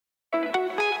I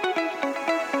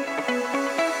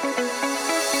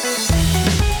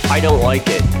don't like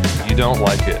it. You don't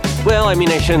like it? Well, I mean,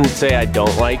 I shouldn't say I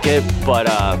don't like it, but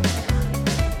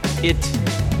it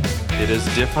is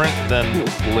different than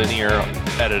linear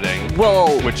editing,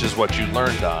 which is what you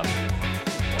learned on.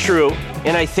 True,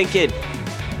 and I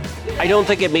don't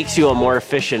think it makes you a more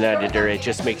efficient editor. It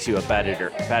just makes you a better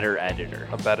editor.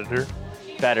 A better?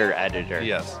 Better editor.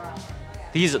 Yes.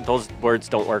 Those words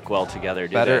don't work well together,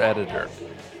 do better they? editor.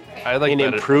 I like an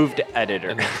improved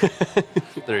editor.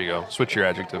 There you go. Switch your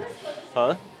adjective.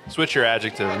 Huh? Switch your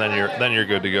adjective, and then you're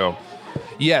good to go.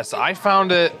 Yes, I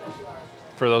found it.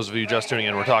 For those of you just tuning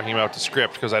in, we're talking about the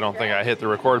script because I don't think I hit the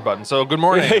record button. So good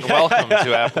morning and welcome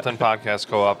to Appleton Podcast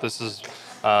Co-op. This is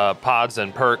Pods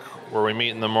and Perk, where we meet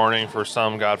in the morning for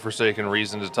some godforsaken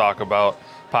reason to talk about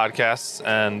podcasts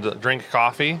and drink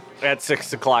coffee. At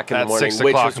 6 o'clock in the morning, 6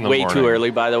 which o'clock is way too early,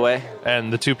 by the way.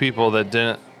 And the two people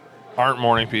that aren't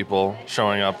morning people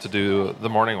showing up to do the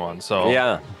morning one. So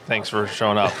yeah, thanks for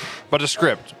showing up. But a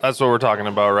script, that's what we're talking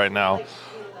about right now,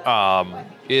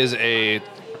 is a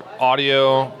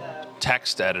audio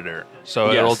text editor.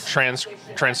 So it'll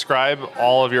transcribe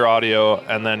all of your audio,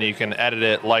 and then you can edit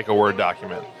it like a Word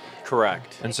document.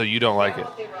 Correct. And so you don't like it.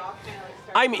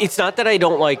 It's not that I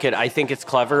don't like it. I think it's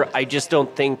clever. I just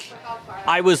don't think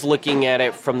I was looking at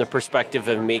it from the perspective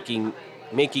of making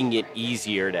it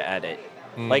easier to edit.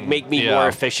 Make me more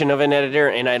efficient of an editor,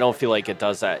 and I don't feel like it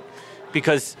does that.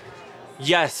 Because,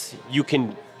 yes, you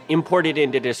can import it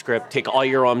into the script, take all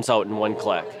your ums out in one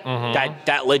click. Mm-hmm.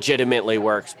 That legitimately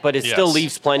works. But it still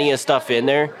leaves plenty of stuff in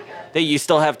there that you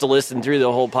still have to listen through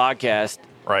the whole podcast,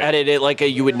 edit it like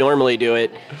you would normally do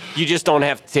it. You just don't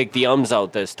have to take the ums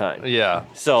out this time. Yeah.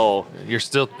 So it's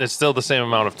still the same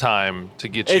amount of time to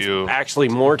get you. It's actually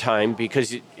more time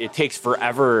because it takes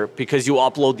forever because you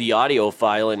upload the audio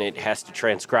file and it has to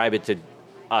transcribe it to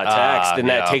text, and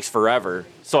that takes forever.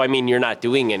 So, I mean, you're not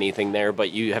doing anything there,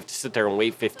 but you have to sit there and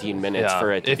wait 15 minutes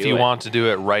for it to do it. If you want to do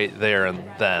it right there and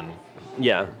then.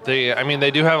 Yeah.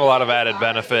 They do have a lot of added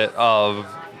benefit of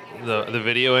the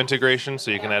video integration,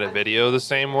 so you can edit video the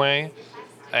same way,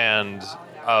 and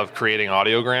of creating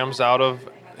audiograms out of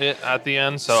it at the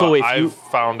end. So I've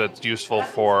found it useful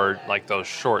for like those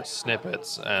short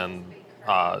snippets and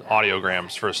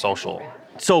audiograms for social.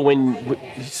 So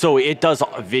it does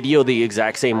video the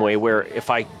exact same way, where if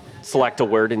I select a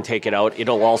word and take it out,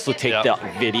 it'll also take the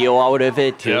video out of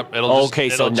it too. Yep.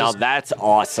 Now that's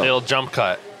awesome. It'll jump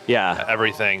cut. Yeah.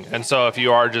 Everything. And so if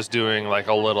you are just doing like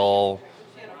a little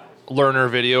learner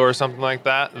video or something like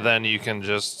that, then you can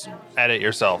just edit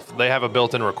yourself. They have a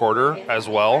built-in recorder as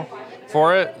well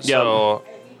for it. Yep. So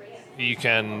you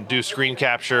can do screen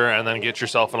capture and then get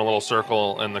yourself in a little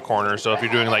circle in the corner. So if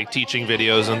you're doing like teaching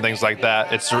videos and things like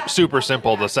that, it's super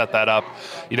simple to set that up.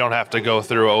 You don't have to go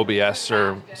through OBS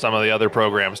or some of the other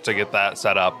programs to get that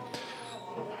set up.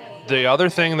 The other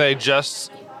thing they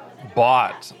just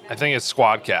bought, I think it's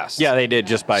Squadcast. Yeah, they did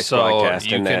just buy Squadcast.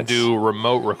 So you can do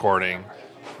remote recording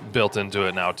built into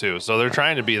it now too. So they're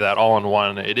trying to be that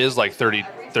all-in-one. It is like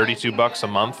 $32 a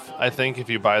month, I think, if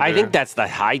you buy their... I think that's the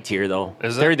high tier, though.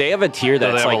 Is it? They have a tier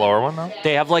that's they have a lower one, though?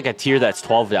 They have like a tier that's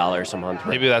 $12 a month. Right?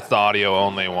 Maybe that's the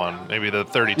audio-only one. Maybe the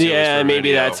 32 yeah, is for maybe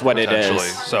video, that's what it is.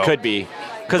 So, could be.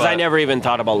 Because I never even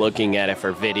thought about looking at it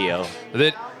for video.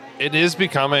 It is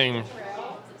becoming...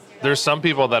 There's some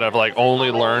people that have like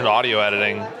only learned audio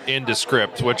editing into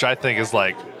script, which I think is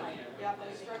like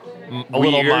a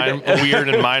little weird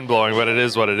and mind-blowing, but it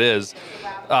is what it is.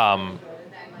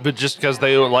 But just because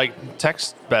they like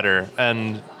text better.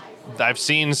 And I've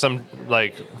seen some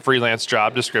like freelance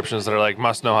job descriptions that are like,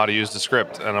 must know how to use the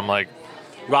script. And I'm like,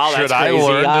 wow, should I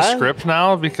learn the script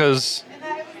now? Because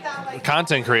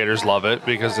content creators love it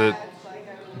because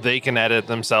they can edit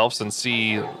themselves and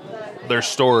see their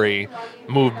story,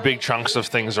 move big chunks of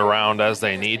things around as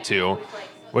they need to,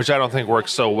 which I don't think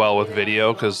works so well with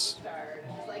video because...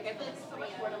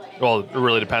 Well, it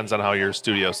really depends on how your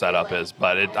studio setup is,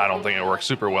 but I don't think it works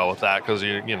super well with that because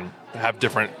you have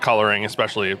different coloring,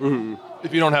 especially if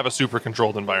you don't have a super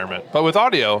controlled environment. But with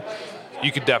audio,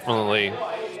 you could definitely,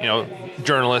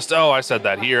 journalist, I said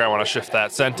that here, I want to shift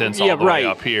that sentence all the way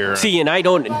up here. See, and I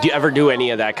don't ever do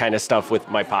any of that kind of stuff with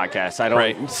my podcast. I don't.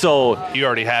 Right. So you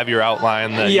already have your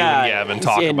outline that you and Gavin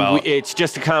talk about. It's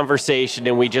just a conversation,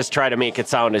 and we just try to make it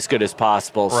sound as good as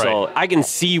possible. Right. So I can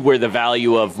see where the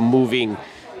value of moving...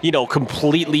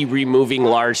 completely removing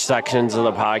large sections of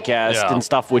the podcast and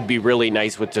stuff would be really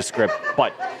nice with the script.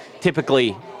 But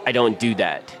typically, I don't do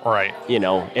that. Right.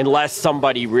 Unless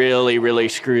somebody really, really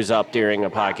screws up during a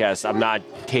podcast, I'm not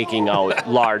taking out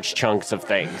large chunks of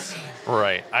things.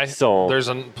 Right. There's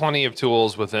plenty of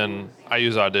tools within. I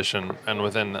use Audition and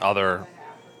within other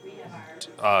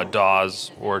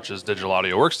DAWs, which is digital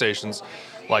audio workstations,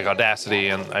 like Audacity,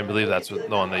 and I believe that's the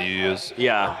one that you use.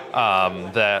 Yeah.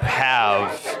 That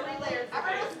have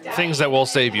things that will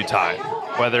save you time,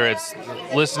 whether it's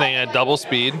listening at double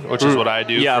speed, which is what I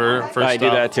do for stuff. I do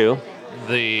that too.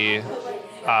 The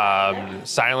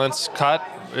silence cut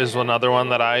is another one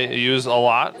that I use a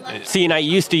lot. See, and I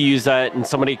used to use that, and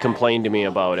somebody complained to me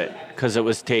about it because it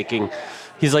was taking.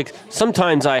 He's like,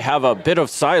 sometimes I have a bit of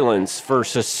silence for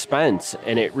suspense,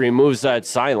 and it removes that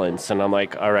silence. And I'm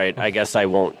like, all right, I guess I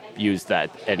won't use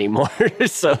that anymore.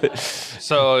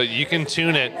 So you can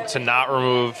tune it to not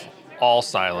remove all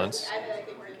silence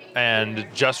and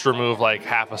just remove like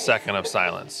half a second of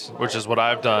silence, which is what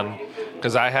I've done.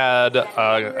 Because I had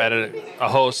a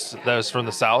host that was from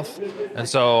the South, and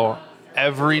so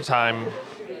every time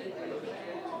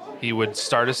he would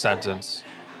start a sentence,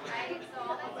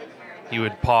 he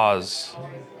would pause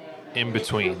in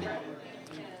between.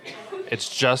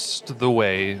 It's just the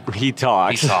way he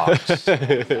talks.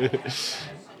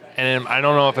 And I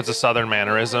don't know if it's a Southern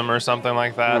mannerism or something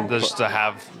like that, just to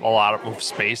have a lot of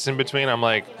space in between. I'm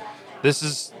like, this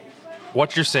is...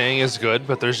 What you're saying is good,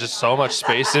 but there's just so much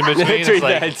space in between. It's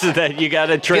like, so that you got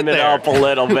to trim it up a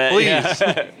little bit.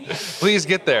 Please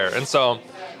get there. And so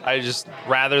I just,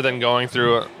 rather than going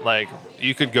through it, like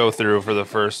you could go through for the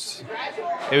first,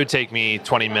 it would take me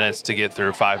 20 minutes to get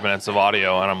through 5 minutes of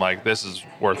audio. And I'm like, this is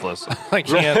worthless. I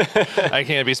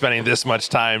can't be spending this much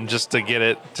time just to get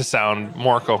it to sound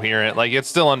more coherent. Like it's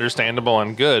still understandable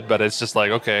and good, but it's just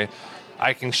like, okay,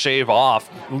 I can shave off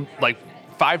like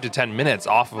 5 to 10 minutes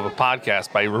off of a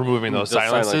podcast by removing those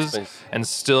silences and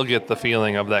still get the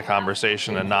feeling of that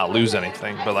conversation and not lose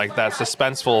anything. But like that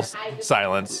suspenseful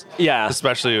silence,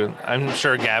 especially, I'm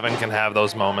sure Gavin can have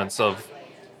those moments of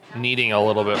needing a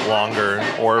little bit longer,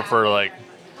 or for like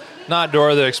not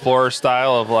Dora the Explorer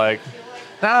style of like,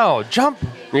 now jump,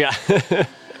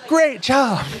 great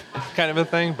job, kind of a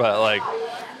thing, but like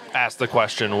ask the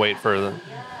question, wait for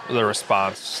the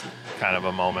response, kind of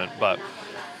a moment. But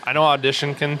I know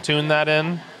Audition can tune that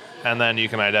in, and then you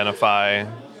can identify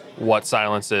what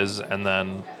silence is and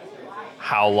then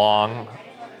how long,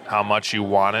 how much you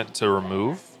want it to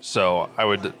remove. So I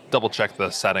would double check the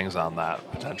settings on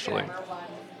that potentially.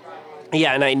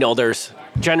 Yeah, and I know there's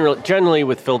generally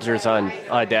with filters on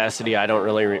Audacity, I don't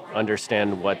really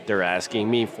understand what they're asking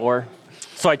me for.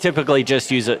 So I typically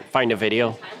just find a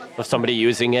video of somebody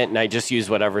using it, and I just use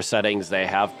whatever settings they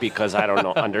have because I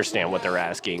don't understand what they're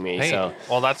asking me. So,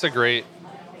 well, that's a great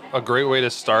way to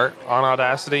start on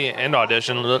Audacity and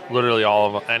Audition. Literally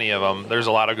any of them. There's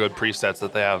a lot of good presets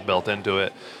that they have built into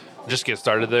it. Just get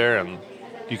started there, and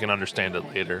you can understand it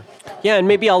later. Yeah, and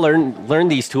maybe I'll learn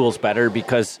these tools better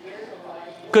because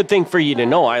good thing for you to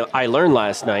know. I learned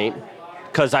last night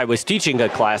because I was teaching a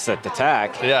class at the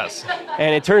Tech. Yes.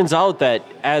 And it turns out that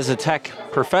as a tech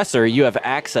professor, you have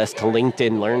access to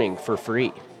LinkedIn Learning for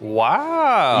free.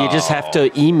 Wow. You just have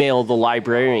to email the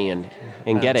librarian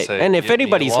and get it. And if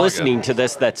anybody's listening to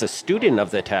this that's a student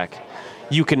of the Tech,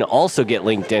 you can also get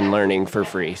LinkedIn Learning for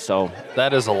free. So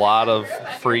that is a lot of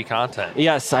free content.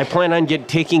 Yes, I plan on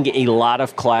taking a lot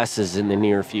of classes in the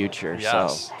near future.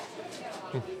 Yes.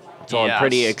 So I'm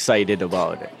pretty excited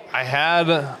about it. I had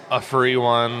a free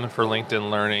one for LinkedIn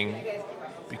Learning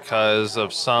because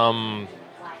of some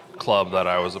club that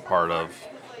I was a part of.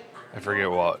 I forget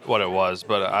what it was,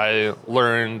 but I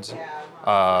learned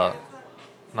not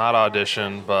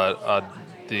Audition, but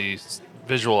the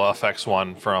visual effects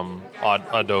one from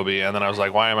Adobe, and then I was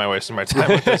like, why am I wasting my time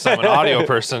with this? I'm an audio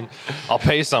person. I'll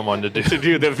pay someone to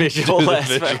do the visual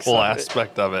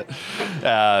aspect of it.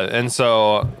 And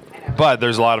so, but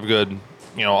there's a lot of good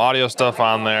audio stuff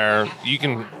on there. You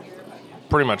can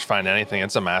pretty much find anything.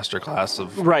 It's a masterclass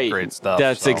of great stuff.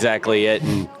 That's exactly it.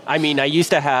 And I mean, I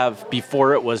used to have,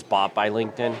 before it was bought by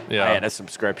LinkedIn, I had a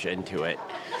subscription to it.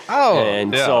 Oh,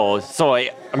 and so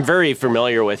I'm very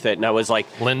familiar with it. And I was like,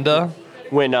 Linda?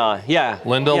 Linda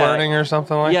Learning or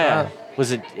something like that?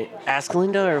 Was it Ask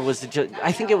Linda, or was it just,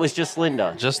 I think it was just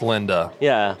Linda. Just Linda.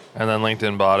 Yeah. And then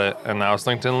LinkedIn bought it, and now it's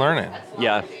LinkedIn Learning.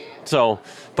 Yeah. So,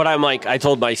 but I'm like, I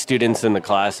told my students in the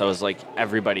class, I was like,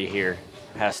 everybody here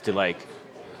has to like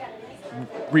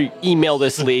email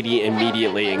this lady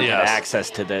immediately and get access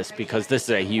to this, because this is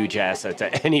a huge asset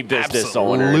to any business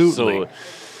owner.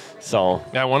 So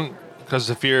yeah, because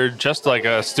if you're just like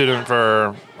a student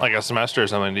for like a semester or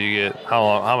something, do you get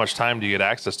how much time do you get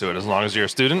access to it? As long as you're a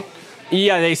student?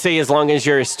 Yeah, they say as long as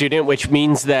you're a student, which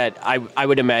means that I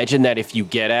would imagine that if you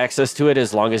get access to it,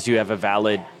 as long as you have a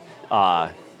valid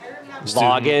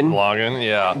Login,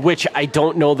 yeah. Which I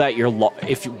don't know that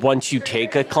once you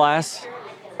take a class,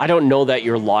 I don't know that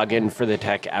your login for the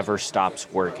tech ever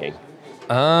stops working.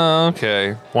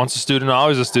 Okay. Once a student,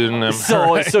 always a student.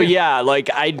 So yeah, like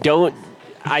I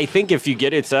think if you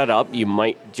get it set up, you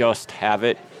might just have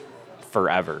it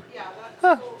forever.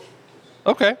 Huh.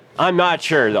 Okay. I'm not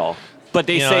sure though. But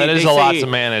they say it is a lot to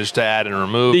manage to add and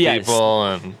remove people,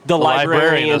 and the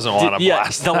librarian doesn't want to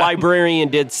blast. The librarian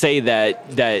did say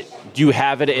that you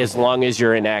have it as long as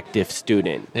you're an active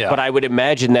student. Yeah. But I would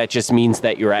imagine that just means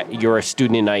that your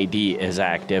student ID is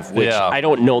active, which I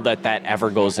don't know that ever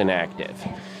goes inactive.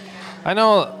 I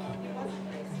know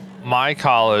my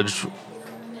college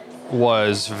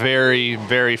was very,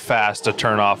 very fast to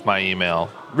turn off my email.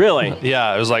 Really?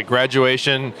 Yeah, it was like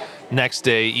graduation. Next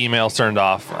day, emails turned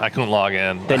off. I couldn't log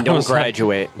in. Then don't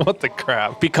graduate. Like, what the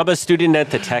crap? Become a student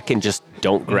at the tech and just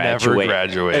don't graduate. Never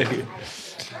graduate.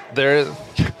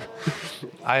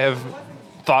 I have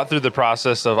thought through the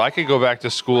process of I could go back to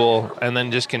school and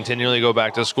then just continually go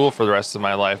back to school for the rest of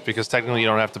my life, because technically you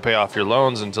don't have to pay off your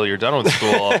loans until you're done with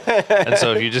school. And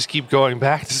so if you just keep going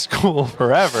back to school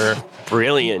forever.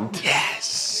 Brilliant.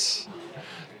 Yes.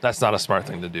 That's not a smart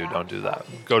thing to do. Don't do that.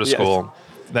 Go to school,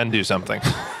 then do something.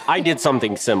 I did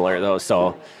something similar though.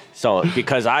 So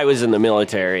because I was in the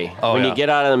military, when you get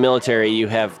out of the military, you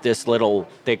have this little,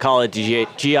 they call it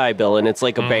GI Bill, and it's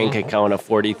like a bank account of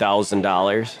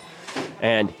 $40,000.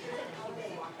 And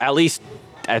at least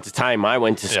at the time I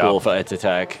went to school at the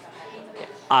tech,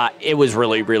 it was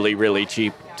really, really, really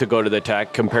cheap to go to the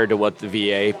tech compared to what the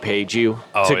VA paid you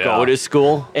to go to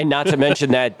school. And not to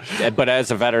mention that, but as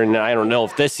a veteran, I don't know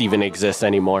if this even exists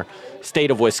anymore,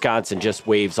 state of Wisconsin just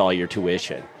waives all your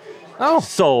tuition. Oh.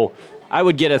 So I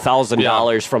would get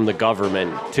 $1,000 from the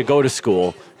government to go to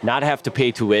school, not have to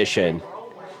pay tuition.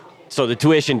 So the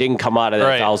tuition didn't come out of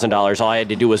that $1,000. All I had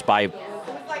to do was buy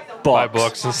books. Buy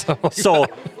books and stuff like that.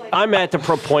 I'm at the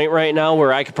point right now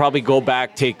where I could probably go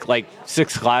back, take like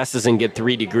 6 classes and get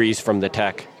 3 degrees from the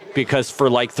tech. Because for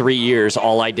like 3 years,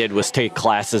 all I did was take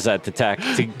classes at the tech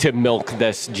to milk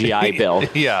this GI Bill.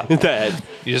 Yeah.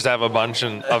 You just have a bunch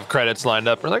of credits lined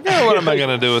up. We're like, what am I going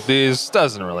to do with these?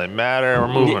 Doesn't really matter.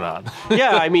 We're moving on.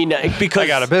 Yeah, I mean, because I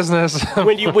got a business.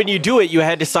 when you do it, you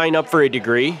had to sign up for a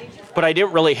degree. But I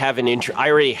didn't really have I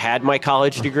already had my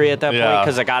college degree at that point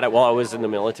because I got it while I was in the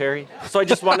military. So I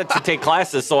just wanted to take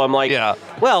classes. So I'm like,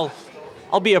 well,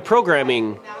 I'll be a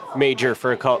programming major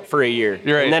for a year.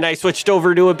 You're right. And then I switched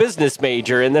over to a business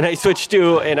major, and then I switched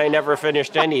and I never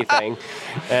finished anything.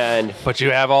 But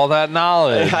you have all that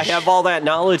knowledge. I have all that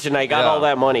knowledge, and I got all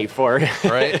that money for it.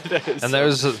 Right. And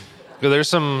there's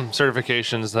some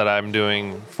certifications that I'm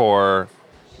doing for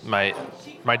my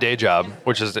day job,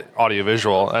 which is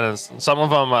audiovisual, and some of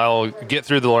them I'll get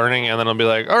through the learning, and then I'll be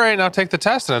like, all right, now take the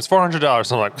test, and it's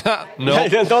 $400. I'm like, no, I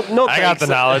got the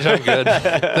knowledge, I'm good.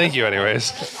 Thank you anyways.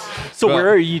 So where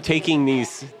are you taking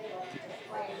these?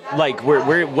 Like,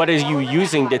 what are you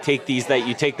using to take these that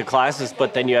you take the classes,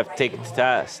 but then you have to take the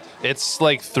test? It's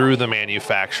like through the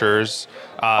manufacturers.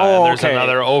 There's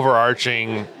another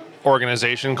overarching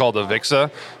organization called the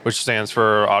VIXA, which stands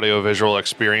for Audiovisual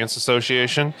Experience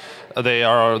Association. They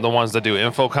are the ones that do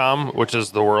Infocom, which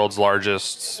is the world's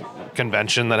largest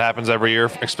convention that happens every year,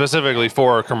 specifically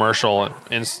for commercial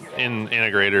in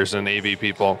integrators and AV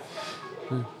people.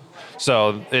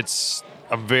 So it's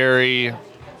a very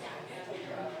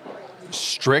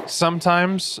strict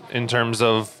sometimes in terms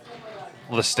of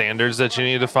the standards that you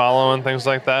need to follow and things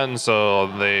like that. And so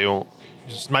the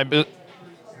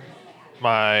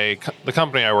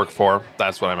company I work for,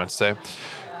 that's what I meant to say,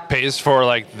 pays for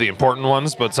like the important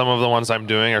ones, but some of the ones I'm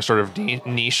doing are sort of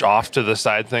niche off to the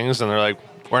side things, and they're like,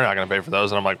 we're not going to pay for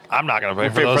those. And I'm like, I'm not going to pay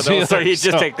for those either. So you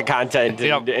just take the content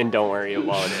and don't worry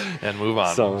about it. And move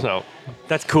on. So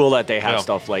that's cool that they have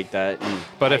stuff like that.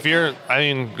 But if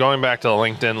going back to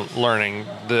LinkedIn Learning,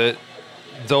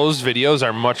 those videos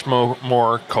are much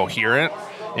more coherent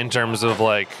in terms of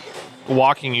like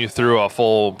walking you through a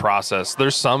full process.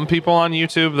 There's some people on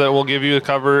YouTube that will give you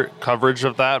coverage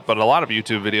of that, but a lot of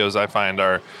YouTube videos I find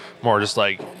are more just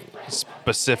like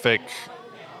specific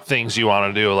things you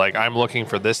want to do. Like, I'm looking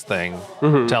for this thing.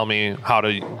 Tell me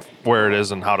where it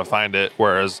is and how to find it.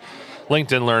 Whereas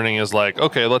LinkedIn Learning is like,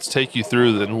 okay, let's take you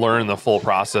through and learn the full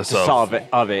process of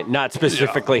it. Not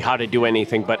specifically how to do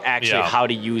anything, but actually how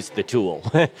to use the tool.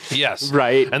 Yes.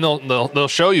 Right. And they'll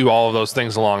show you all of those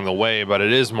things along the way, but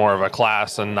it is more of a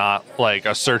class and not like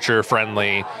a searcher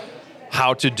friendly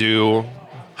how to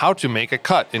make a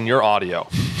cut in your audio.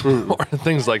 or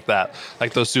things like that,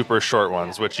 like those super short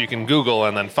ones, which you can Google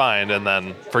and then find and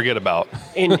then forget about.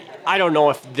 And I don't know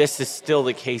if this is still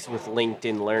the case with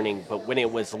LinkedIn Learning, but when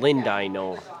it was Linda, I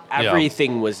know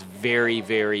everything was very,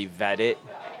 very vetted.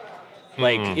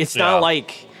 Like it's not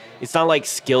like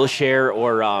Skillshare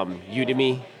or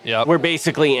Udemy, where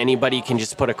basically anybody can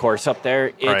just put a course up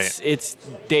there.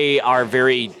 They are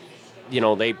very,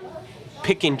 they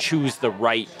pick and choose the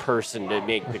right person to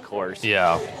make the course.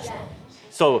 Yeah.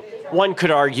 So one could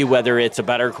argue whether it's a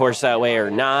better course that way or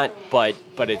not, but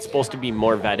it's supposed to be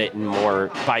more vetted and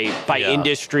more by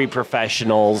industry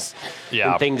professionals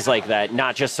and things like that,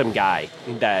 not just some guy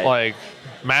that like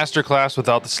masterclass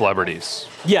without the celebrities.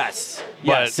 Yes,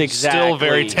 exactly. Still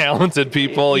very talented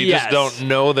people. You just don't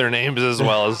know their names as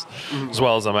well as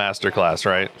a masterclass,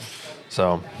 right?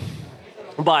 So,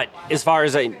 but as far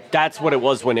as that's what it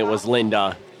was when it was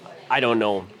Linda. I don't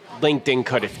know. LinkedIn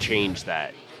could have changed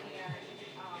that.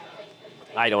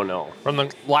 I don't know. From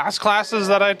the last classes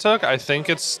that I took, I think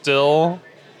it's still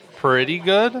pretty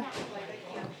good.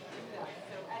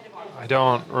 I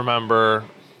don't remember.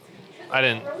 I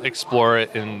didn't explore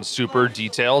it in super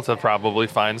detail to probably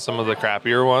find some of the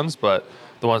crappier ones, but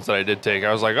the ones that I did take,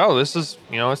 I was like, oh, this is,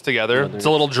 it's together. It's a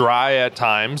little dry at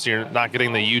times. You're not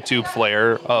getting the YouTube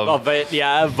flair of it,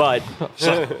 but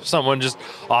someone just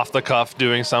off the cuff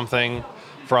doing something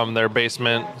from their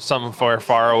basement, somewhere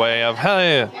far away of,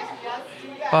 hey,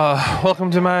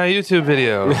 welcome to my YouTube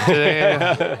video.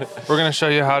 Today, we're going to show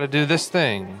you how to do this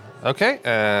thing. Okay,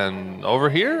 and over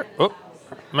here,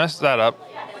 messed that up.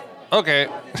 Okay,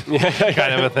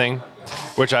 kind of a thing.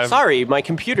 Which Sorry, my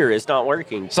computer is not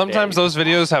working today. Sometimes those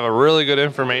videos have a really good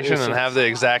information and have the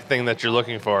exact thing that you're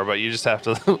looking for, but you just have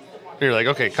to, you're like,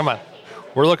 okay, come on.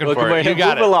 We're looking for it. You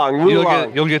got it. Move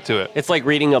along. You'll get to it. It's like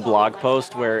reading a blog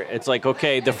post where it's like,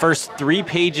 okay, the first 3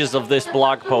 pages of this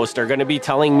blog post are going to be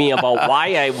telling me about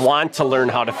why I want to learn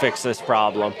how to fix this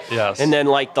problem. Yes. And then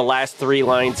like the last 3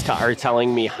 lines are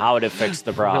telling me how to fix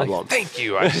the problem. Like, thank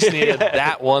you. I just needed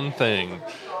that one thing.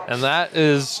 And that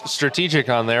is strategic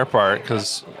on their part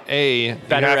because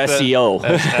better SEO.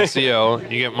 SEO.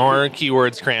 You get more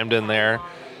keywords crammed in there.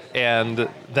 And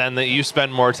then you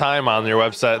spend more time on their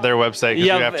website because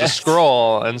you have to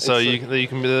scroll, and so you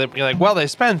can be like, well, they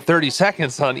spend 30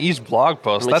 seconds on each blog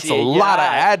post. That's a lot of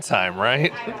ad time,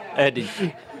 right?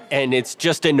 And it's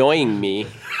just annoying me.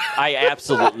 I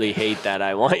absolutely hate that.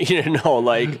 I want you to know,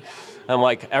 I'm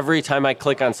like every time I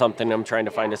click on something, I'm trying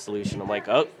to find a solution. I'm like,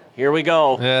 oh. Here we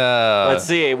go. Yeah. Let's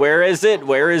see. Where is it?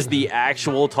 Where is the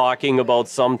actual talking about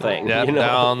something? Yeah,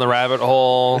 down the rabbit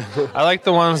hole. I like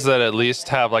the ones that at least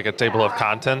have like a table of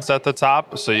contents at the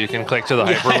top, so you can click to the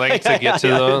hyperlink to get to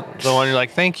the one you're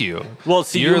like, thank you. Well,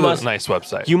 see, you're the nice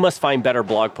website. You must find better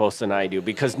blog posts than I do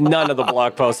because none of the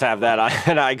blog posts have that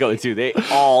I go to. They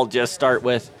all just start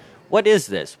with, what is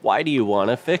this? Why do you want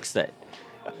to fix it?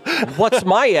 What's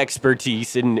my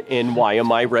expertise in why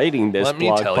am I writing this blog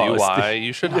post? Let me tell you why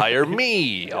you should hire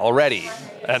me already.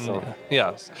 And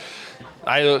yes,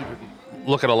 I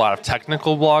look at a lot of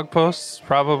technical blog posts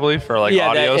probably for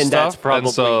audio stuff. And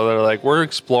so they're like, we're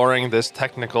exploring this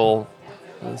technical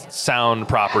sound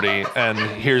property and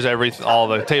here's all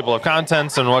the table of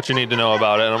contents and what you need to know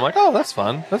about it. And I'm like, oh, that's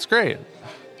fun. That's great.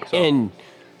 So. And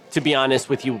to be honest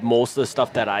with you, most of the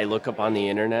stuff that I look up on the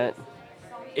internet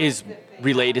is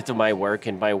related to my work,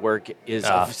 and my work is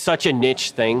such a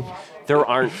niche thing. There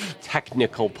aren't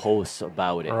technical posts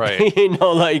about it. Right.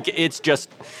 It's just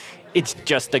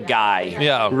a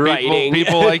guy writing.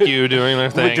 People like you doing their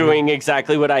thing. Doing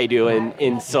exactly what I do,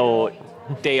 and so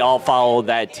they all follow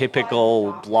that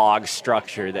typical blog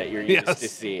structure that you're used to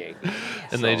seeing.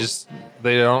 And they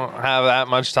don't have that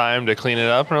much time to clean it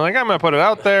up, and they're like, I'm going to put it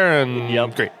out there,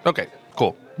 and great. Okay,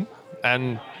 cool.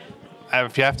 And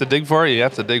if you have to dig for it, you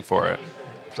have to dig for it.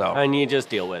 So. And you just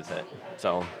deal with it.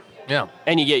 So yeah.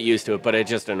 And you get used to it, but it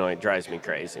just drives me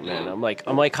crazy, man. I'm like,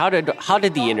 how did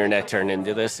the internet turn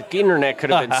into this? The internet could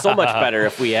have been so much better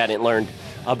if we hadn't learned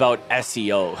about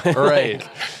SEO. Right.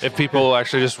 If people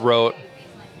actually just wrote,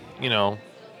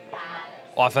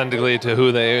 authentically to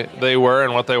who they were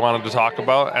and what they wanted to talk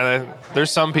about. And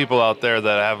there's some people out there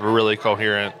that have really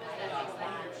coherent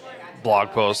blog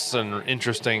posts and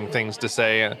interesting things to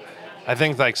say. I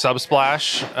think like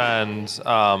Subsplash and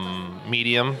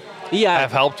Medium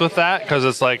have helped with that because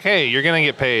it's like, hey, you're going to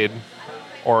get paid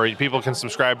or people can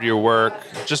subscribe to your work.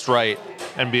 Just write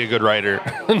and be a good writer.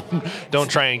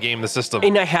 Don't try and game the system.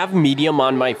 And I have Medium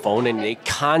on my phone and they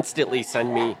constantly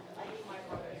send me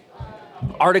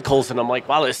articles and I'm like,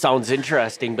 wow, this sounds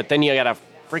interesting. But then you got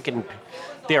to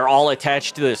they're all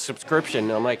attached to the subscription.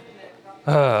 And I'm like,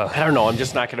 I don't know. I'm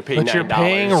just not going to pay $9. But you're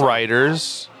paying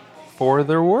writers for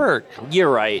their work.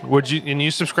 You're right. And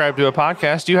you subscribe to a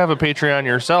podcast. You have a Patreon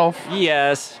yourself.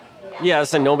 Yes,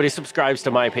 and nobody subscribes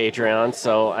to my Patreon,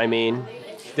 so I mean,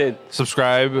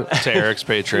 subscribe to Eric's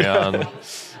Patreon.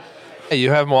 Hey, you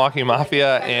have Milwaukee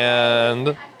Mafia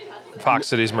and Fox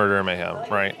Cities Murder and Mayhem,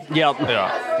 right? Yep.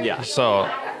 Yeah. So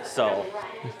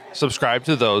subscribe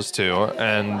to those two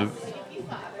and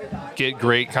get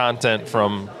great content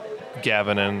from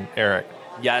Gavin and Eric.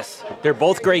 Yes, they're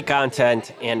both great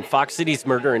content, and Fox Cities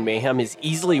Murder and Mayhem is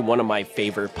easily one of my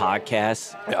favorite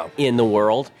podcasts in the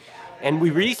world. And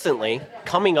we recently,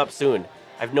 coming up soon,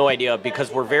 I have no idea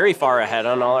because we're very far ahead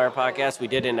on all our podcasts. We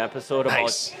did an episode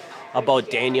about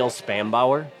Daniel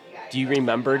Spanbauer. Do you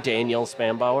remember Daniel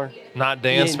Spanbauer? Not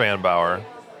Dan Spanbauer.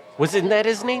 Wasn't that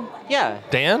his name? Yeah.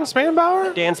 Dan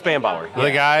Spanbauer? Dan Spanbauer. Yeah.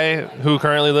 The guy who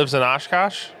currently lives in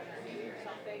Oshkosh?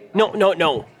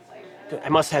 No. I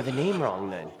must have the name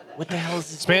wrong then. What the hell is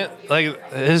his name?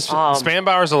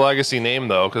 Spanbauer's a legacy name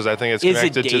though, because I think it's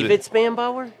connected to David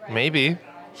Spanbauer? Maybe.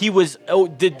 He was.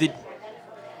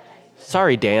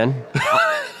 Sorry, Dan.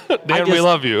 Dan, we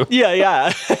love you.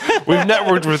 Yeah. We've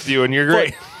networked with you, and you're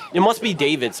great. But it must be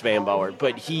David Spanbauer,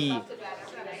 but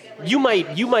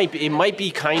it might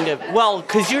be kind of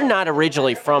because you're not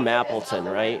originally from Appleton,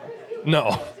 right?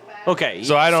 No. Okay.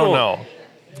 So I don't know.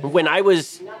 When I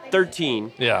was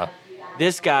 13. Yeah.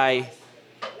 This guy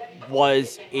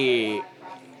was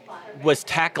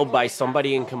tackled by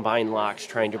somebody in combined locks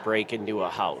trying to break into a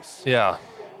house. Yeah.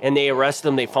 And they arrested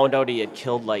him. They found out he had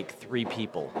killed like 3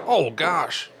 people. Oh,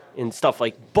 gosh. And stuff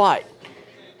but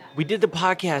we did the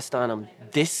podcast on him.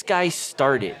 This guy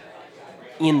started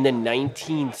in the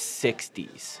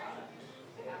 1960s.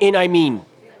 And I mean,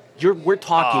 we're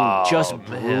talking just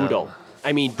brutal. Man.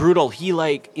 I mean, brutal. He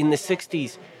in the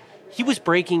 60s, he was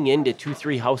breaking into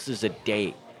 2-3 houses a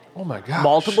day. Oh my gosh.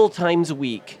 Multiple times a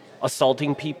week,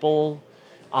 assaulting people,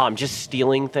 just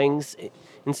stealing things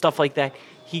and stuff like that.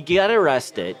 He got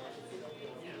arrested.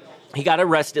 Like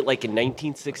in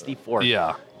 1964.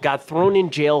 Yeah. Got thrown in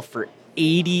jail for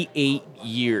 88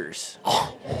 years.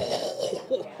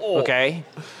 Okay?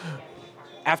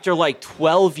 After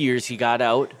 12 years, he got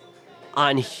out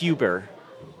on Huber.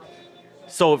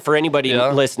 So for anybody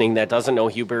listening that doesn't know,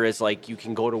 Huber is you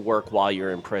can go to work while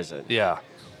you're in prison. Yeah.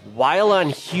 While on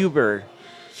Huber,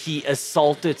 he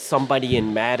assaulted somebody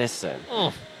in Madison.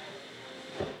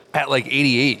 At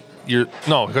 88.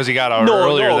 Because he got out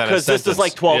earlier than his sentence. This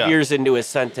is 12 years into his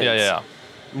sentence. Yeah.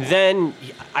 Then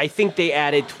I think they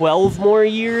added 12 more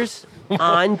years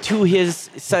onto his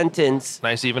sentence.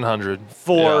 Nice even 100.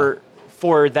 For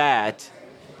that.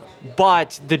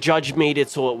 But the judge made it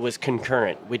so it was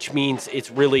concurrent, which means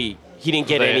it's really he didn't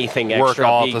get anything extra. Work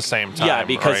all at the same time. Yeah,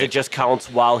 because it just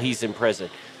counts while he's in prison.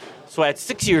 So at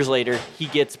 6 years later, he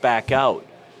gets back out.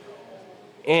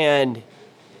 And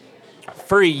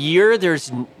for a year,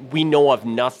 we know of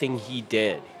nothing he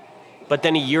did. But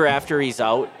then a year after he's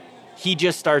out, he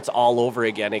just starts all over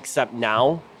again, except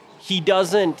now he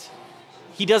doesn't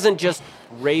just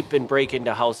rape and break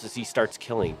into houses, he starts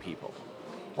killing people.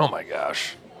 Oh my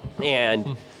gosh.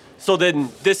 And so then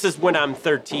this is when I'm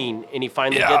 13 and he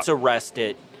finally gets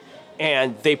arrested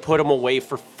and they put him away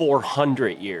for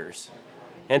 400 years.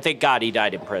 And thank God he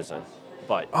died in prison.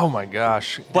 But oh my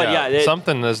gosh. But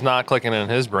something is not clicking in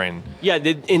his brain. Yeah,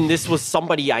 and this was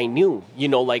somebody I knew.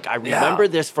 I remember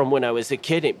this from when I was a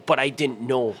kid, but I didn't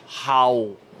know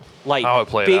how it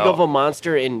played big out. of a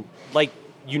monster and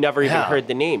you never even heard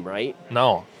the name, right?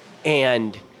 No.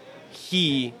 And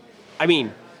me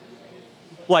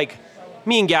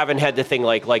and Gavin had the thing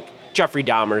like Jeffrey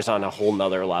Dahmer's on a whole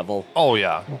nother level. Oh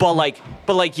yeah.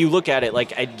 But you look at it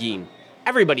like Ed Gein.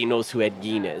 Everybody knows who Ed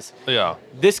Gein is. Yeah.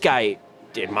 This guy,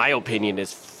 in my opinion,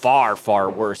 is far, far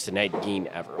worse than Ed Gein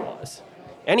ever was.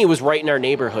 And he was right in our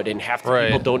neighborhood, and half the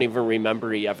people don't even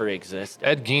remember he ever existed.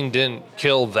 Ed Gein didn't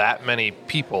kill that many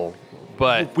people,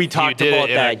 but we talked about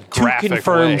that. 2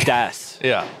 confirmed deaths.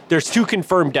 Yeah. There's 2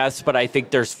 confirmed deaths, but I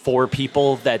think there's 4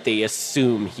 people that they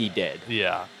assume he did.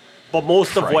 Yeah. But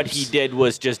most of what he did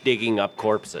was just digging up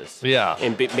corpses. Yeah.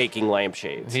 And making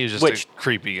lampshades. He's just a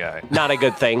creepy guy. Not a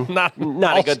good thing. not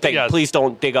a good thing. Yes. Please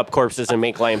don't dig up corpses and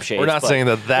make lampshades. We're not saying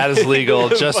that is legal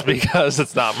just because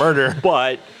it's not murder.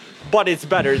 But it's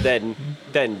better than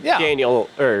Daniel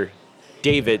or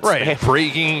David's. Right.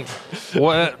 Breaking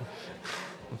what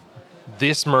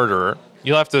this murderer.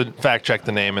 You'll have to fact check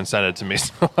the name and send it to me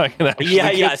so I can actually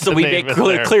get so the we name make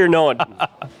in clear known.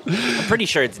 I'm pretty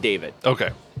sure it's David.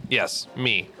 Okay. Yes,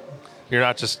 me. You're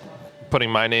not just putting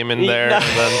my name in there. And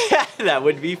then, that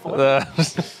would be fun. We'll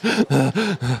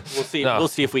see. No. We'll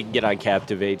see if we can get on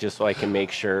Captivate just so I can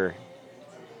make sure.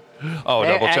 Oh,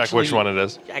 double check which one it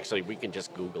is. Actually, we can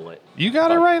just Google it. You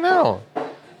got it right now.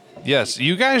 Yes,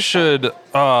 you guys should.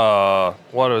 What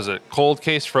was it? Cold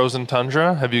Case Frozen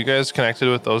Tundra. Have you guys connected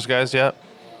with those guys yet?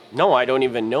 No, I don't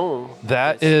even know.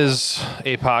 That is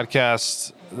a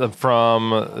podcast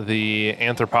from the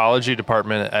anthropology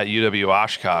department at UW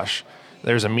Oshkosh.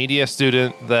 There's a media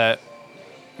student that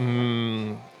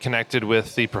connected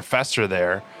with the professor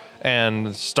there,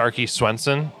 and Starkey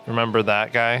Swenson. Remember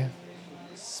that guy?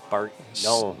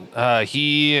 No.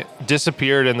 He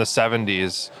disappeared in the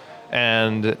 70s,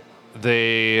 and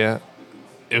it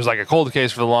was like a cold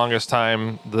case for the longest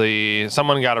time.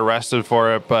 Someone got arrested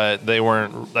for it, but they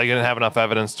didn't have enough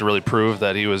evidence to really prove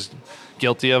that he was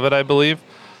guilty of it, I believe,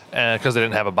 because they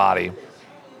didn't have a body.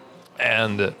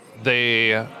 And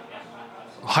they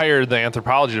hired the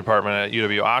anthropology department at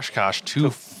UW Oshkosh to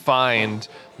find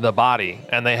the body,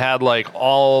 and they had like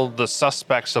all the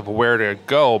suspects of where to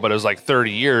go, but it was like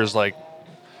 30 years like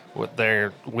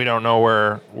we don't know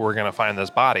where we're going to find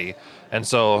this body. And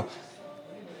so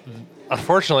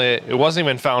unfortunately it wasn't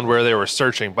even found where they were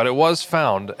searching, but it was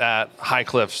found at High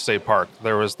Cliff State Park.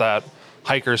 There was that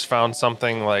hikers found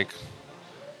something like,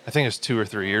 I think it was 2 or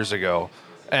 3 years ago,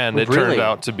 and it turned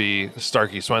out to be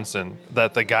Starkey Swenson,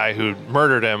 that the guy who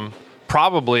murdered him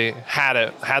probably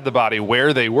had the body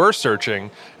where they were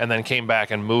searching, and then came back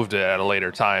and moved it at a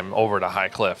later time over to High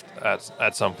Cliff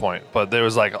at some point. But there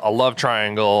was like a love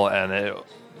triangle, and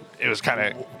it was kind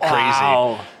of crazy.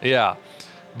 Wow. Yeah.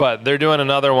 But they're doing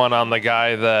another one on the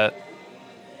guy that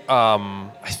I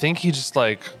think he just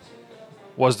like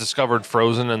was discovered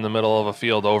frozen in the middle of a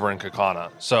field over in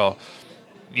Kaukauna. So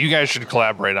you guys should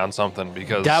collaborate on something,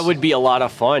 because that would be a lot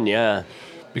of fun. Yeah.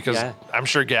 Because I'm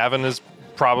sure Gavin is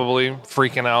probably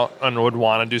freaking out and would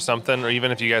want to do something, or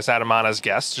even if you guys had him on as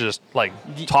guests, just like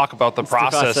talk about the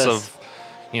process of,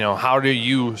 how do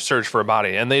you search for a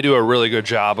body? And they do a really good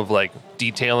job of like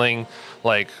detailing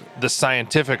like the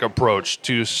scientific approach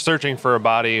to searching for a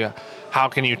body. How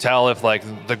can you tell if like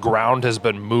the ground has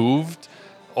been moved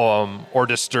or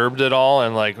disturbed at all?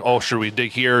 And like, oh, should we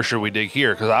dig here or should we dig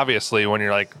here? Because obviously when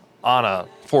you're like on a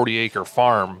 40-acre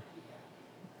farm,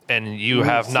 and you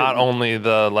have not only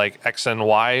the like X and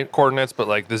Y coordinates, but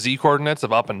like the Z coordinates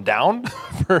of up and down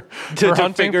for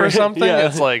hunting for something. Yeah.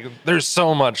 It's like there's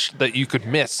so much that you could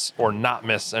miss or not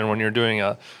miss. And when you're doing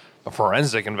a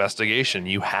forensic investigation,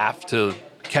 you have to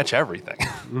catch everything.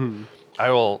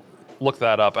 I will look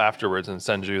that up afterwards and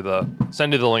send you the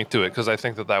link to it, because I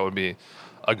think that would be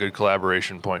a good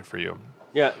collaboration point for you.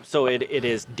 Yeah, so it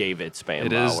is David Spanbauer.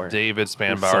 It is David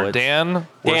Spanbauer. So Dan,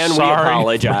 we sorry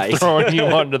apologize for throwing you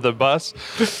under the bus,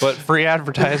 but free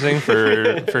advertising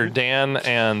for Dan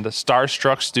and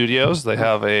Starstruck Studios. They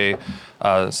have a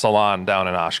salon down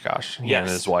in Oshkosh, he and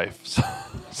his wife.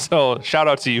 So shout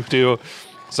out to you two.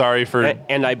 Sorry for...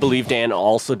 And I believe Dan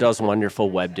also does wonderful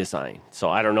web design. So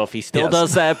I don't know if he still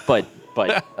does that, but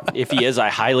if he is, I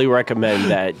highly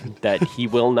recommend that he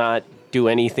will not do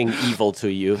anything evil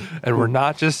to you. And we're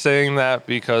not just saying that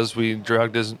because we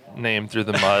dragged his name through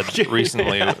the mud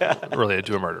recently related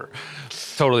to a murder.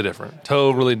 Totally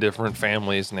different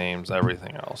families, names,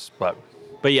 everything else. But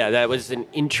yeah, that was an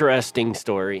interesting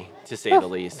story, to say the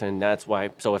least. And that's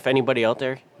why, so if anybody out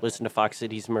there, listen to Fox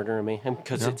Cities Murder and Mayhem,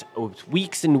 because it's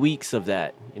weeks and weeks of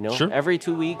that, Sure. Every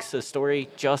 2 weeks, a story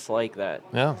just like that.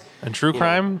 Yeah. And true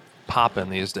crime, popping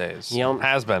these days.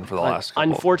 Has been for the last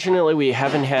couple. Unfortunately, we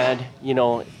haven't had,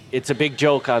 it's a big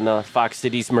joke on the Fox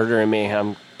Cities Murder and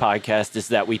Mayhem podcast is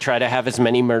that we try to have as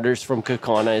many murders from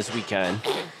Kaukauna as we can.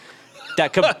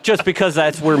 Just because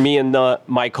that's where me and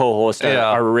my co-host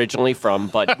are originally from,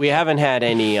 but we haven't had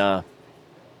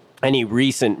any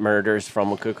recent murders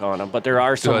from Kaukauna. But there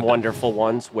are some wonderful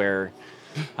ones where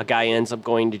a guy ends up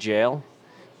going to jail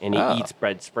and he eats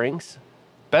bread springs.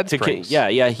 Bed springs?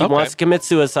 He wants to commit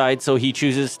suicide, so he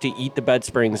chooses to eat the bed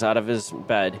springs out of his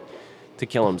bed to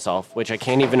kill himself, which I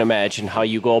can't even imagine how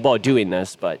you go about doing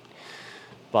this, but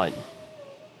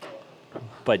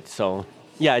so...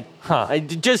 Yeah,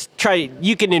 just try.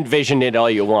 You can envision it all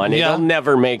you want. It'll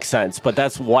never make sense, but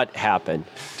that's what happened.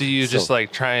 Do you just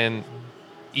like try and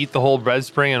eat the whole bread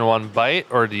spring in one bite,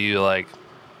 or do you like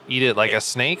eat it like a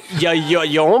snake? Yeah,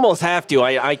 you almost have to.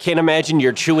 I can't imagine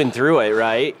you're chewing through it,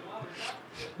 right?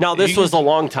 Now, this was a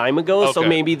long time ago, so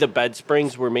maybe the bed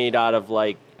springs were made out of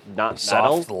like not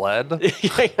soft metal.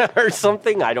 Lead or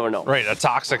something. I don't know. Right, a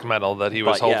toxic metal that he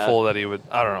was hopeful that he would.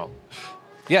 I don't know.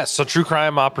 Yes, so true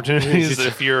crime opportunities.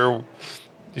 If you're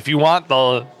if you want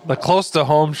the close to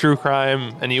home true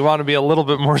crime and you want to be a little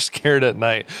bit more scared at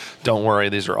night, don't worry.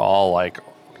 These are all like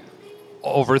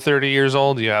over 30 years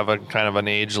old. You have a kind of an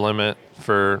age limit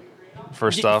for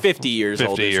stuff. 50 years 50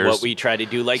 old is years. what we try to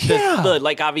do. Like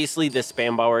like obviously the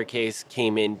Spanbauer case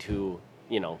came into,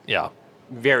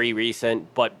 very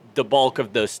recent, but the bulk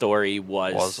of the story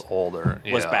was older.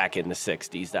 Was back in the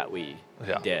 60s that we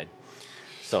did.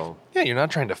 So yeah, you're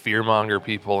not trying to fearmonger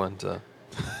people into.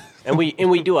 and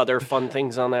we do other fun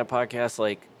things on that podcast,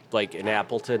 like in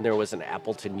Appleton, there was an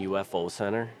Appleton UFO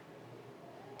Center.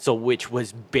 So which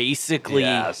was basically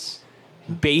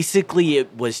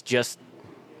it was just,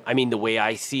 I mean, the way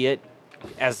I see it,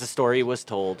 as the story was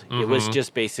told, it was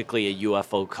just basically a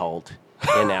UFO cult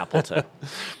in Appleton.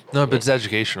 No, but it's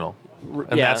educational.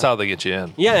 And that's how they get you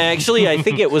in. Yeah, actually, I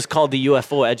think it was called the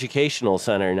UFO Educational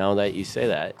Center, now that you say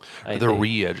that. The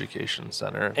Re-Education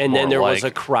Center. And then there was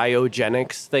a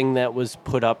cryogenics thing that was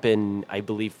put up in, I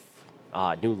believe,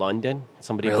 New London.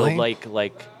 Somebody built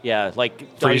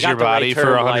freeze your body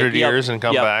for 100 years and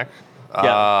come back.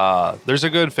 Yep. There's a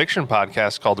good fiction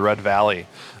podcast called Red Valley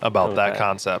about that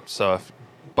concept. So,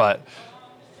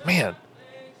 man,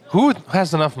 who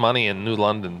has enough money in New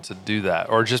London to do that,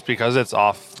 or just because it's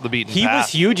off the beaten path? He was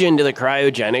huge into the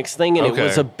cryogenics thing, and it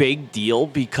was a big deal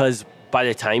because by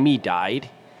the time he died,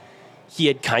 he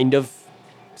had kind of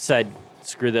said,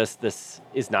 "Screw this! This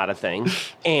is not a thing,"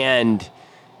 and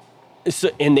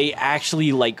they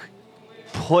actually like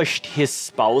pushed his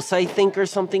spouse, I think, or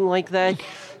something like that,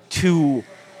 to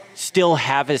still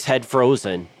have his head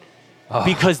frozen.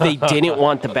 Because they didn't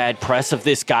want the bad press of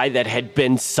this guy that had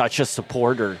been such a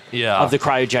supporter of the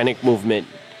cryogenic movement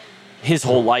his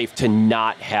whole life, to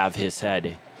not have his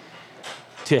head,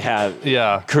 to have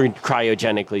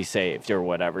cryogenically saved, or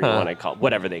whatever you want to call it,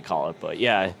 whatever they call it. But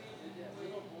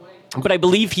but I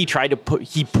believe he tried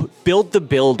to built the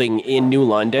building in New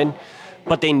London,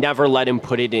 but they never let him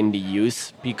put it into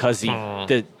use because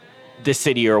the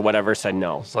city or whatever said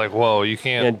no. It's like, whoa, you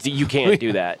can't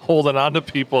do that. Holding on to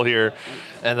people here,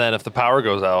 and then if the power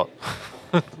goes out.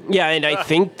 Yeah, and I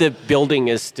think the building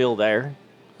is still there.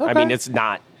 Okay. I mean, it's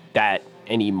not that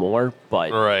anymore, but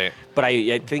But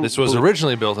I think this was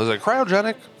originally built as a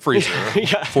cryogenic freezer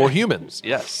for humans.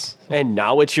 Yes, and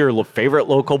now it's your favorite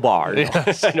local bar.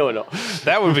 Yes. I don't know.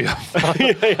 That would be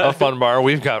a fun bar.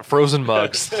 We've got frozen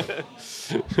mugs.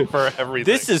 For everything.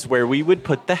 This is where we would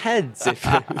put the heads.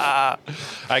 I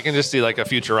can just see like a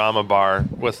Futurama bar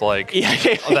with like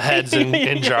the heads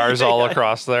in jars all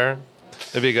across there.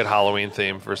 It'd be a good Halloween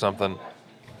theme for something.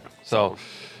 So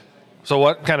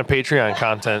what kind of Patreon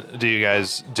content do you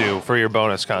guys do for your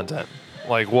bonus content?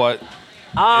 Like what?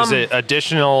 Is it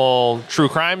additional true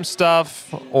crime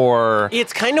stuff, or?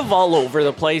 It's kind of all over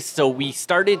the place. So we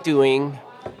started doing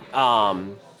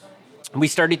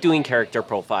character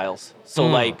profiles.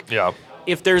 So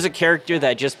if there's a character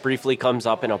that just briefly comes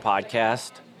up in a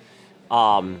podcast,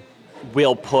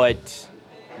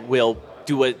 we'll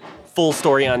do a full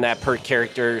story on that per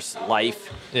character's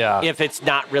life. Yeah. If it's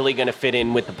not really going to fit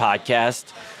in with the podcast,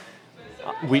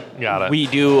 we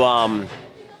do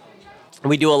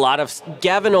a lot of.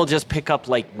 Gavin will just pick up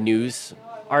like news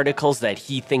articles that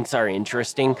he thinks are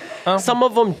interesting. Some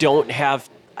of them don't have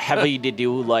heavily to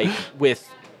do like with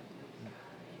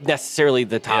necessarily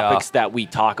the topics that we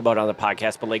talk about on the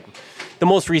podcast, but like the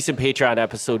most recent Patreon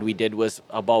episode we did was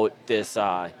about this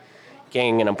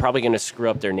gang, and I'm probably going to screw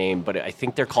up their name, but I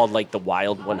think they're called like the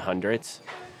Wild 100s,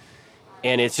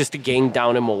 and it's just a gang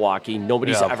down in Milwaukee.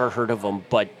 Nobody's ever heard of them,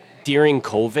 but during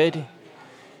COVID,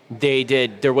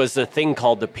 there was a thing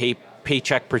called the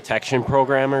Paycheck Protection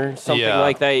Program or something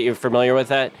like that. You're familiar with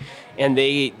that? And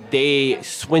they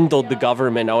swindled the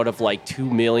government out of like $2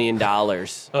 million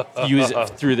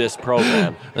through this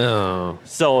program. Oh,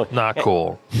 so not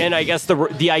cool. And I guess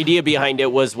the idea behind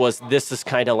it was this is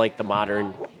kind of like the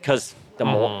modern, because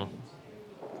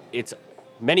it's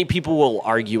many people will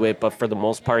argue it, but for the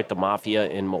most part, the mafia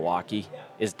in Milwaukee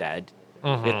is dead.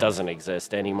 It doesn't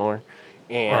exist anymore,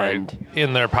 and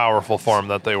in their powerful form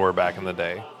that they were back in the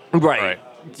day. Right.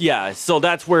 Yeah. So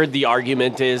that's where the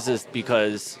argument is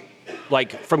because,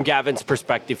 like, from Gavin's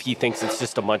perspective, he thinks it's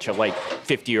just a bunch of, like,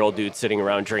 50-year-old dudes sitting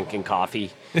around drinking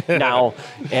coffee now.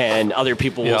 And other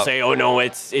people will say, oh, no,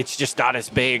 it's just not as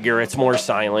big, or it's more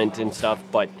silent and stuff.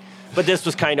 But this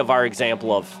was kind of our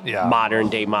example of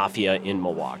modern-day mafia in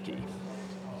Milwaukee.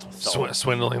 So,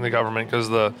 swindling the government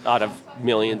out of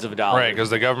millions of dollars. Right,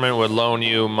 because the government would loan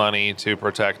you money to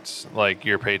protect, like,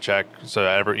 your paycheck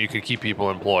so you could keep people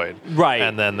employed. Right.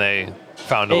 And then they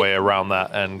found a way around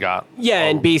that and got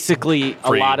and basically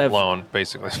a lot of loan,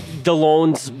 basically. The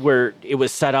loans were, it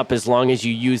was set up as long as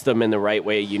you use them in the right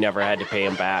way, you never had to pay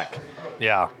them back.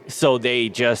 Yeah. So they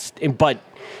just, but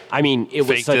I mean, it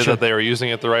was such that they were using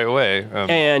it the right way.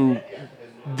 And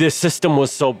the system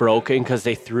was so broken because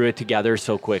they threw it together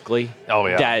so quickly. Oh,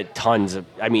 yeah. That tons of,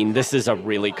 I mean, this is a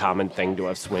really common thing to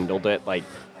have swindled it. Like,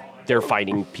 they're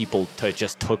finding people to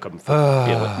just took them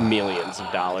for millions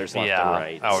of dollars left and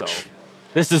right. Ouch. So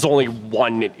this is only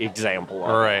one example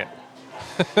of right.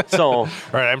 it. So,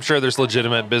 right. I'm sure there's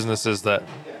legitimate businesses that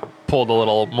pulled a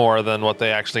little more than what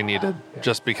they actually needed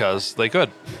just because they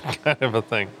could, kind of a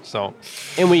thing. So,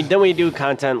 and we do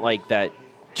content like that,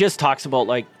 just talks about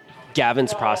like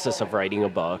Gavin's process of writing a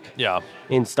book,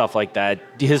 and stuff like that.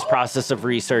 His process of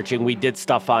researching. We did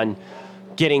stuff on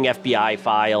getting FBI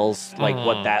files, like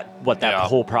what that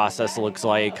whole process looks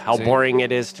like. How boring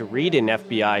it is to read an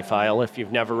FBI file. If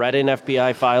you've never read an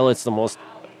FBI file, it's the most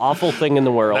awful thing in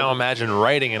the world. Now imagine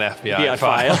writing an FBI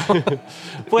file.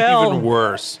 Well, even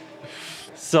worse.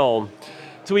 So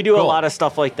we do a lot of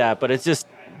stuff like that, but it's just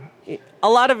a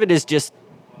lot of it is just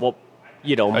more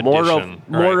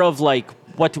of like,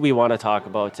 what do we want to talk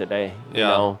about today? You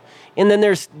know? And then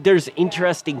there's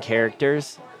interesting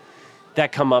characters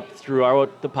that come up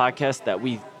throughout the podcast that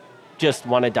we just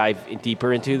want to dive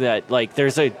deeper into. That, like,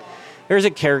 there's a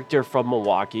character from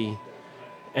Milwaukee,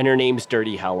 and her name's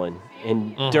Dirty Helen.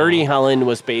 And Dirty Helen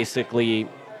was basically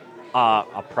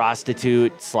a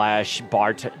prostitute /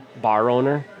 bar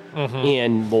owner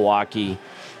in Milwaukee.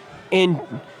 And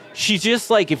she's just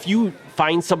like, if you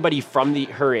find somebody from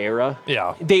her era,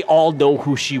 they all know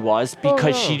who she was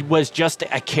because she was just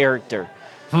a character.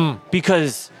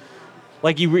 Because,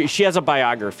 like, she has a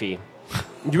biography.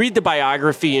 You read the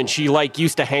biography, and she, like,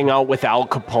 used to hang out with Al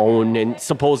Capone and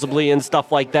supposedly and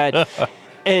stuff like that.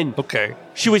 And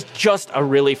she was just a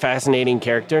really fascinating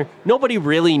character. Nobody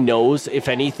really knows if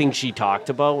anything she talked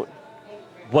about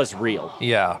was real.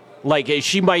 Yeah. Like,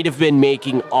 she might have been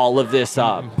making all of this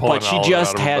up, but she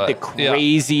just had the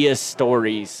craziest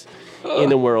stories in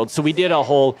the world. So we did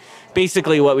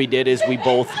basically what we did is we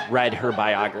both read her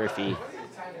biography.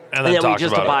 And then we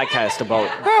just a podcast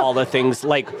about all the things,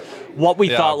 like what we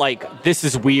thought, like, this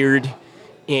is weird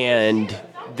and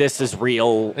this is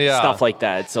real, stuff like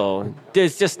that. So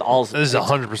there's just all. This is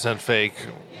 100% fake,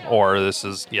 or this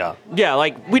is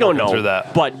like, we don't know,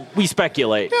 but we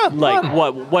speculate. Like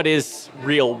what is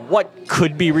real, what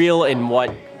could be real, and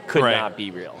what could not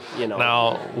be real. You know.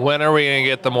 Now, when are we gonna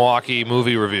get the Milwaukee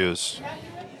movie reviews,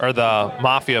 or the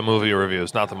Mafia movie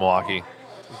reviews? Not the Milwaukee.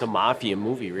 The Mafia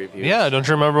movie reviews. Yeah, don't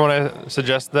you remember when I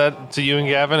suggested that to you and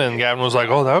Gavin? And Gavin was like,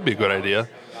 "Oh, that would be a good idea."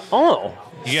 Oh,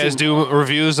 you guys do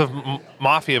reviews of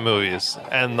Mafia movies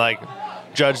and, like,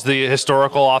 judge the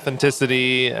historical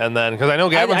authenticity, and then, because I know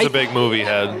Gavin's a big movie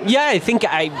head. Yeah, I think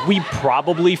we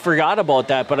probably forgot about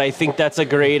that, but I think that's a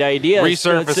great idea.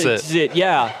 Resurface it.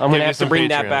 Yeah, I'm gonna have to bring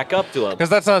that back up to him, because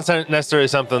that's not necessarily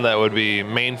something that would be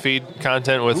main feed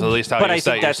content with, at least how you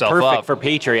set yourself up. But I think that's perfect for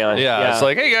Patreon. Yeah, it's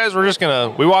like, hey guys,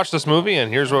 we watched this movie,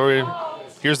 and here's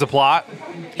the plot.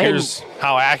 Here's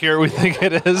how accurate we think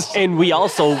it is. And me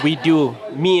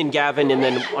and Gavin, and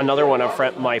then another one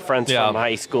of my friends from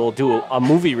high school do a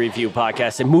movie review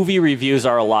podcast. And movie reviews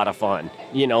are a lot of fun.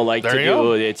 You know, like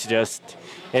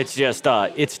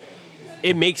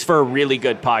it makes for a really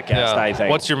good podcast, I think.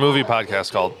 What's your movie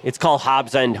podcast called? It's called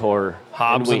Hobbs End Horror.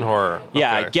 Hobbs and Horror.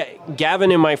 Yeah,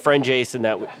 Gavin and my friend Jason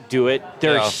that do it,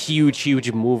 they're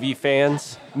huge movie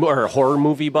fans, or horror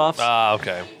movie buffs.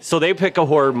 Okay. So they pick a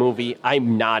horror movie.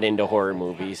 I'm not into horror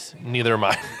movies. Neither am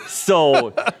I.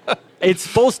 So it's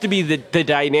supposed to be, the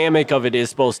dynamic of it is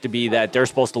supposed to be that they're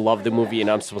supposed to love the movie and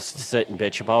I'm supposed to sit and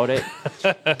bitch about it.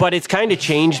 But it's kind of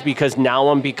changed because now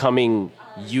I'm becoming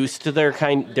used to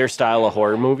their style of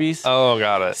horror movies. Oh,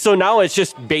 got it. So now it's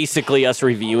just basically us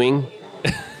reviewing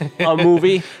a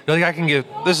movie. Like,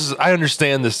 I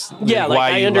understand this. Yeah, like,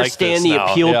 I understand the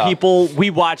appeal. People, we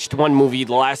watched one movie,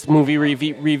 the last movie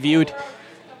reviewed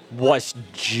was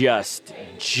just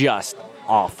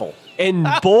awful. And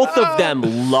both of them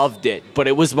loved it, but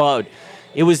it was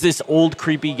this old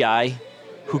creepy guy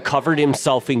who covered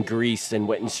himself in grease and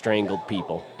went and strangled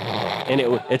people. And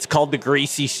it's called the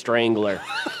Greasy Strangler.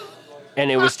 And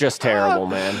it was just terrible,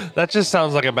 man. That just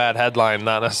sounds like a bad headline,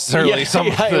 not necessarily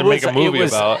something to make a movie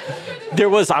about.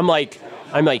 I'm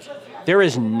like, there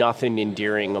is nothing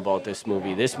endearing about this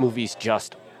movie. This movie's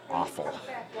just awful.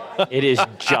 It is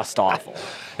just awful.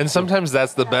 And sometimes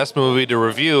that's the best movie to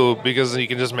review because you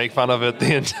can just make fun of it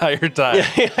the entire time.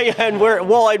 And we're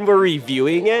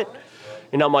reviewing it.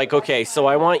 And I'm like, okay, so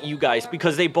I want you guys,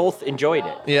 because they both enjoyed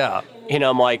it. Yeah. And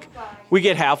I'm like, we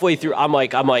get halfway through. I'm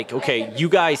like, okay, you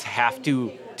guys have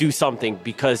to do something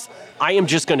because I am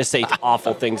just going to say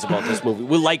awful things about this movie.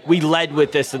 We led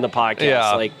with this in the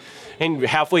podcast. And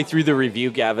halfway through the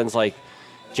review, Gavin's like,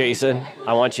 Jason,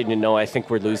 I want you to know I think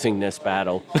we're losing this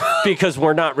battle because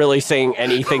we're not really saying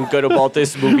anything good about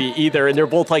this movie either. And they're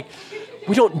both like,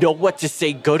 we don't know what to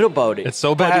say good about it. It's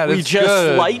so bad. We just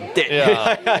good. liked it.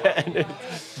 Yeah.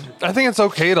 I think it's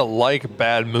okay to like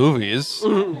bad movies.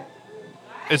 Mm-hmm.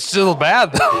 It's still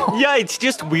bad though. Yeah, it's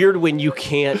just weird when you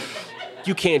can't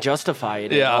justify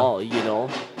it at all, you know?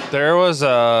 There was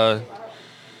a...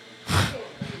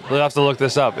 We'll have to look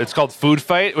this up. It's called Food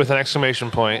Fight with an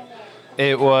exclamation point.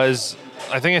 It was,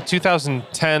 I think, a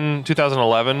 2010,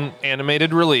 2011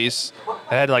 animated release. It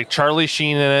had like Charlie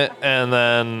Sheen in it and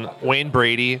then Wayne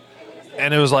Brady.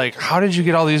 And it was like, how did you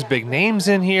get all these big names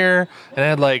in here? And it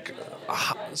had like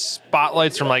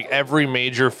spotlights from like every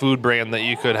major food brand that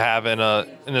you could have in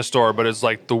a store, but it's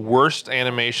like the worst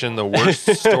animation, the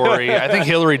worst story. I think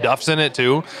Hilary Duff's in it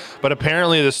too, but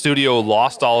apparently the studio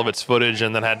lost all of its footage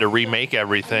and then had to remake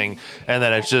everything, and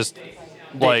then it's just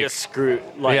they just screwed.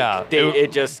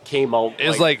 It just came out. It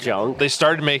was like junk. They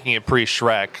started making it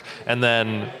pre-Shrek, and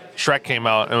then Shrek came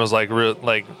out and was like,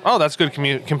 oh, that's good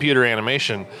computer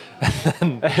animation.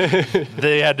 And then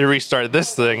they had to restart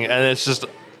this thing, and it's just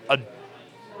a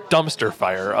dumpster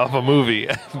fire of a movie,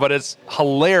 but it's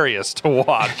hilarious to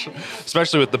watch,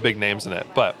 especially with the big names in it.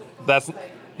 But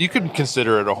you could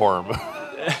consider it a horror movie.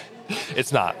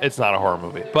 It's not a horror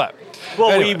movie, but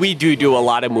anyway. we do a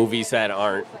lot of movies that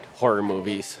aren't horror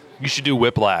movies. You should do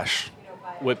Whiplash.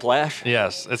 Whiplash?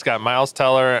 Yes, it's got Miles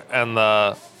Teller and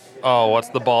what's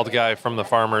the bald guy from the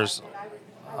Farmers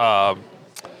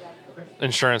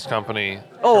insurance company.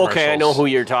 Oh, okay, I know who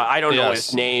you're talking. I don't know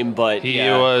his name, but he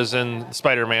was in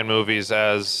Spider-Man movies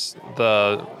as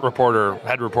the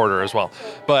head reporter as well.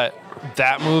 But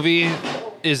that movie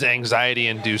is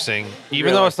anxiety-inducing,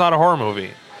 even though it's not a horror movie.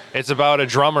 It's about a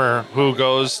drummer who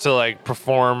goes to like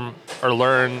perform or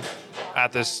learn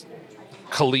at this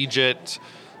collegiate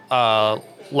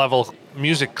level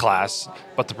music class,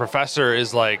 but the professor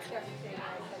is like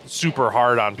super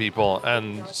hard on people,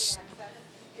 and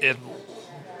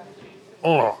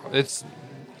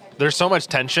there's so much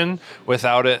tension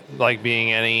without it like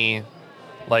being any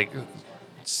like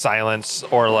silence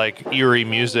or like eerie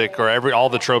music or all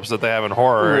the tropes that they have in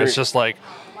horror. It's just like,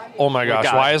 oh my gosh,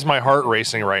 why is my heart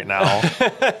racing right now?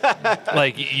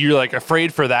 Like, you're like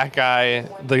afraid for that guy,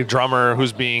 the drummer,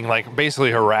 who's being like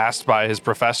basically harassed by his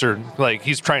professor. Like,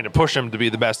 he's trying to push him to be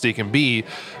the best he can be,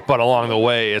 but along the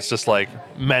way it's just like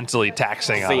mentally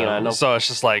taxing on him. So it's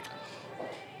just like,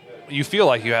 you feel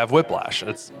like you have whiplash.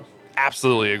 It's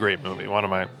absolutely a great movie.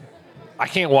 I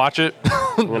can't watch it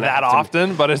that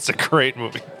often, but it's a great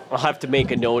movie. I'll have to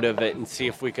make a note of it and see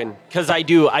if we can, because I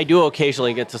do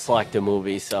occasionally get to select a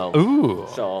movie.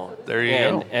 So there you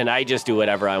go. And I just do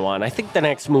whatever I want. I think the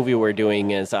next movie we're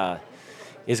doing is going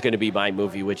to be my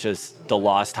movie, which is The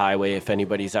Lost Highway. If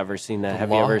anybody's ever seen that, have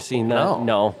you ever seen that?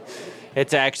 No.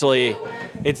 It's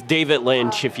David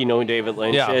Lynch. If you know who David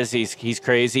Lynch is, he's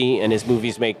crazy and his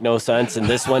movies make no sense. And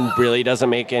this one really doesn't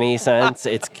make any sense.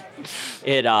 It's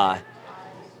one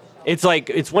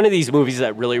of these movies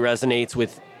that really resonates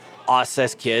with us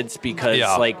as kids because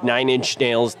like 9 Inch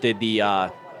Nails did the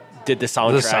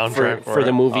soundtrack for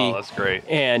the movie. Oh, that's great.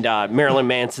 And Marilyn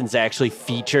Manson's actually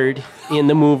featured in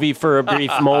the movie for a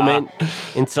brief moment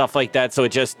and stuff like that. So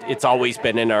it's always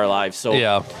been in our lives.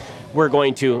 So we're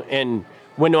going to. And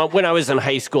when I was in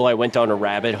high school, I went down a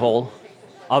rabbit hole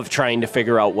of trying to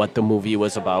figure out what the movie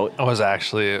was about. It was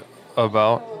actually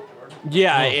about?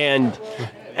 Yeah, and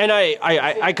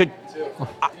I could.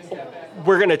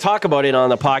 We're going to talk about it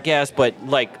on the podcast, but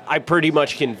like I'm pretty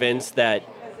much convinced that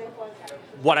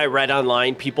what I read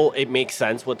online, it makes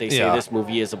sense what they say this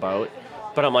movie is about.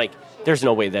 But I'm like, there's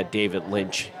no way that David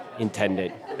Lynch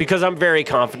intended, because I'm very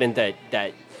confident that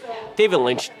David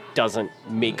Lynch doesn't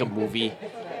make a movie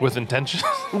with intention.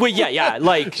 Well, yeah,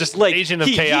 like just like Agent of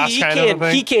Chaos kind of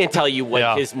thing. He can't tell you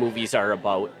what his movies are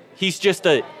about. He's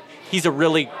a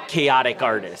really chaotic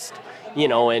artist. You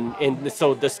know, and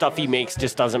so the stuff he makes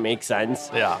just doesn't make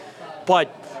sense. Yeah.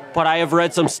 But I have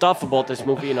read some stuff about this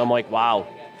movie, and I'm like, wow,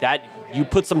 that you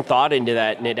put some thought into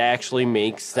that, and it actually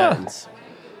makes sense.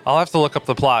 I'll have to look up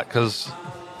the plot, because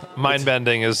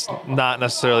mind-bending is not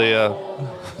necessarily a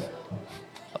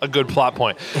good plot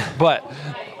point. But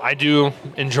I do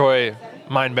enjoy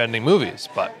mind-bending movies.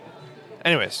 But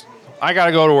anyways, I got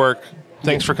to go to work.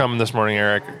 Thanks for coming this morning,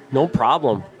 Eric. No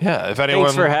problem. Yeah, if anyone...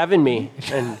 Thanks for having me.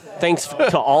 And thanks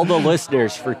to all the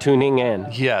listeners for tuning in.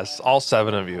 Yes, all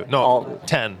 7 of you. No,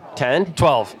 10. 10?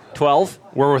 12. 12?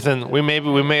 We're within... We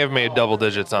may have made double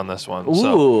digits on this one. Ooh.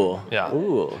 So, yeah.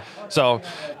 Ooh. So,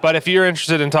 but if you're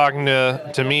interested in talking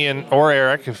to me or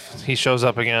Eric, if he shows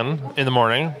up again in the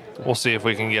morning, we'll see if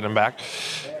we can get him back.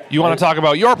 You want to talk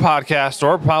about your podcast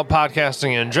or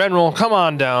podcasting in general, come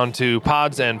on down to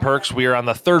Pods and Perks. We are on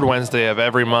the 3rd Wednesday of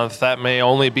every month. That may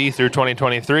only be through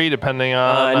 2023, depending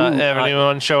on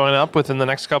anyone showing up within the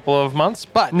next couple of months.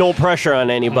 But no pressure on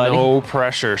anybody. No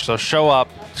pressure. So show up,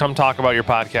 come talk about your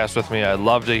podcast with me. I'd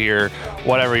love to hear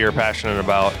whatever you're passionate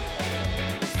about.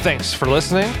 Thanks for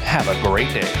listening. Have a great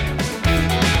day.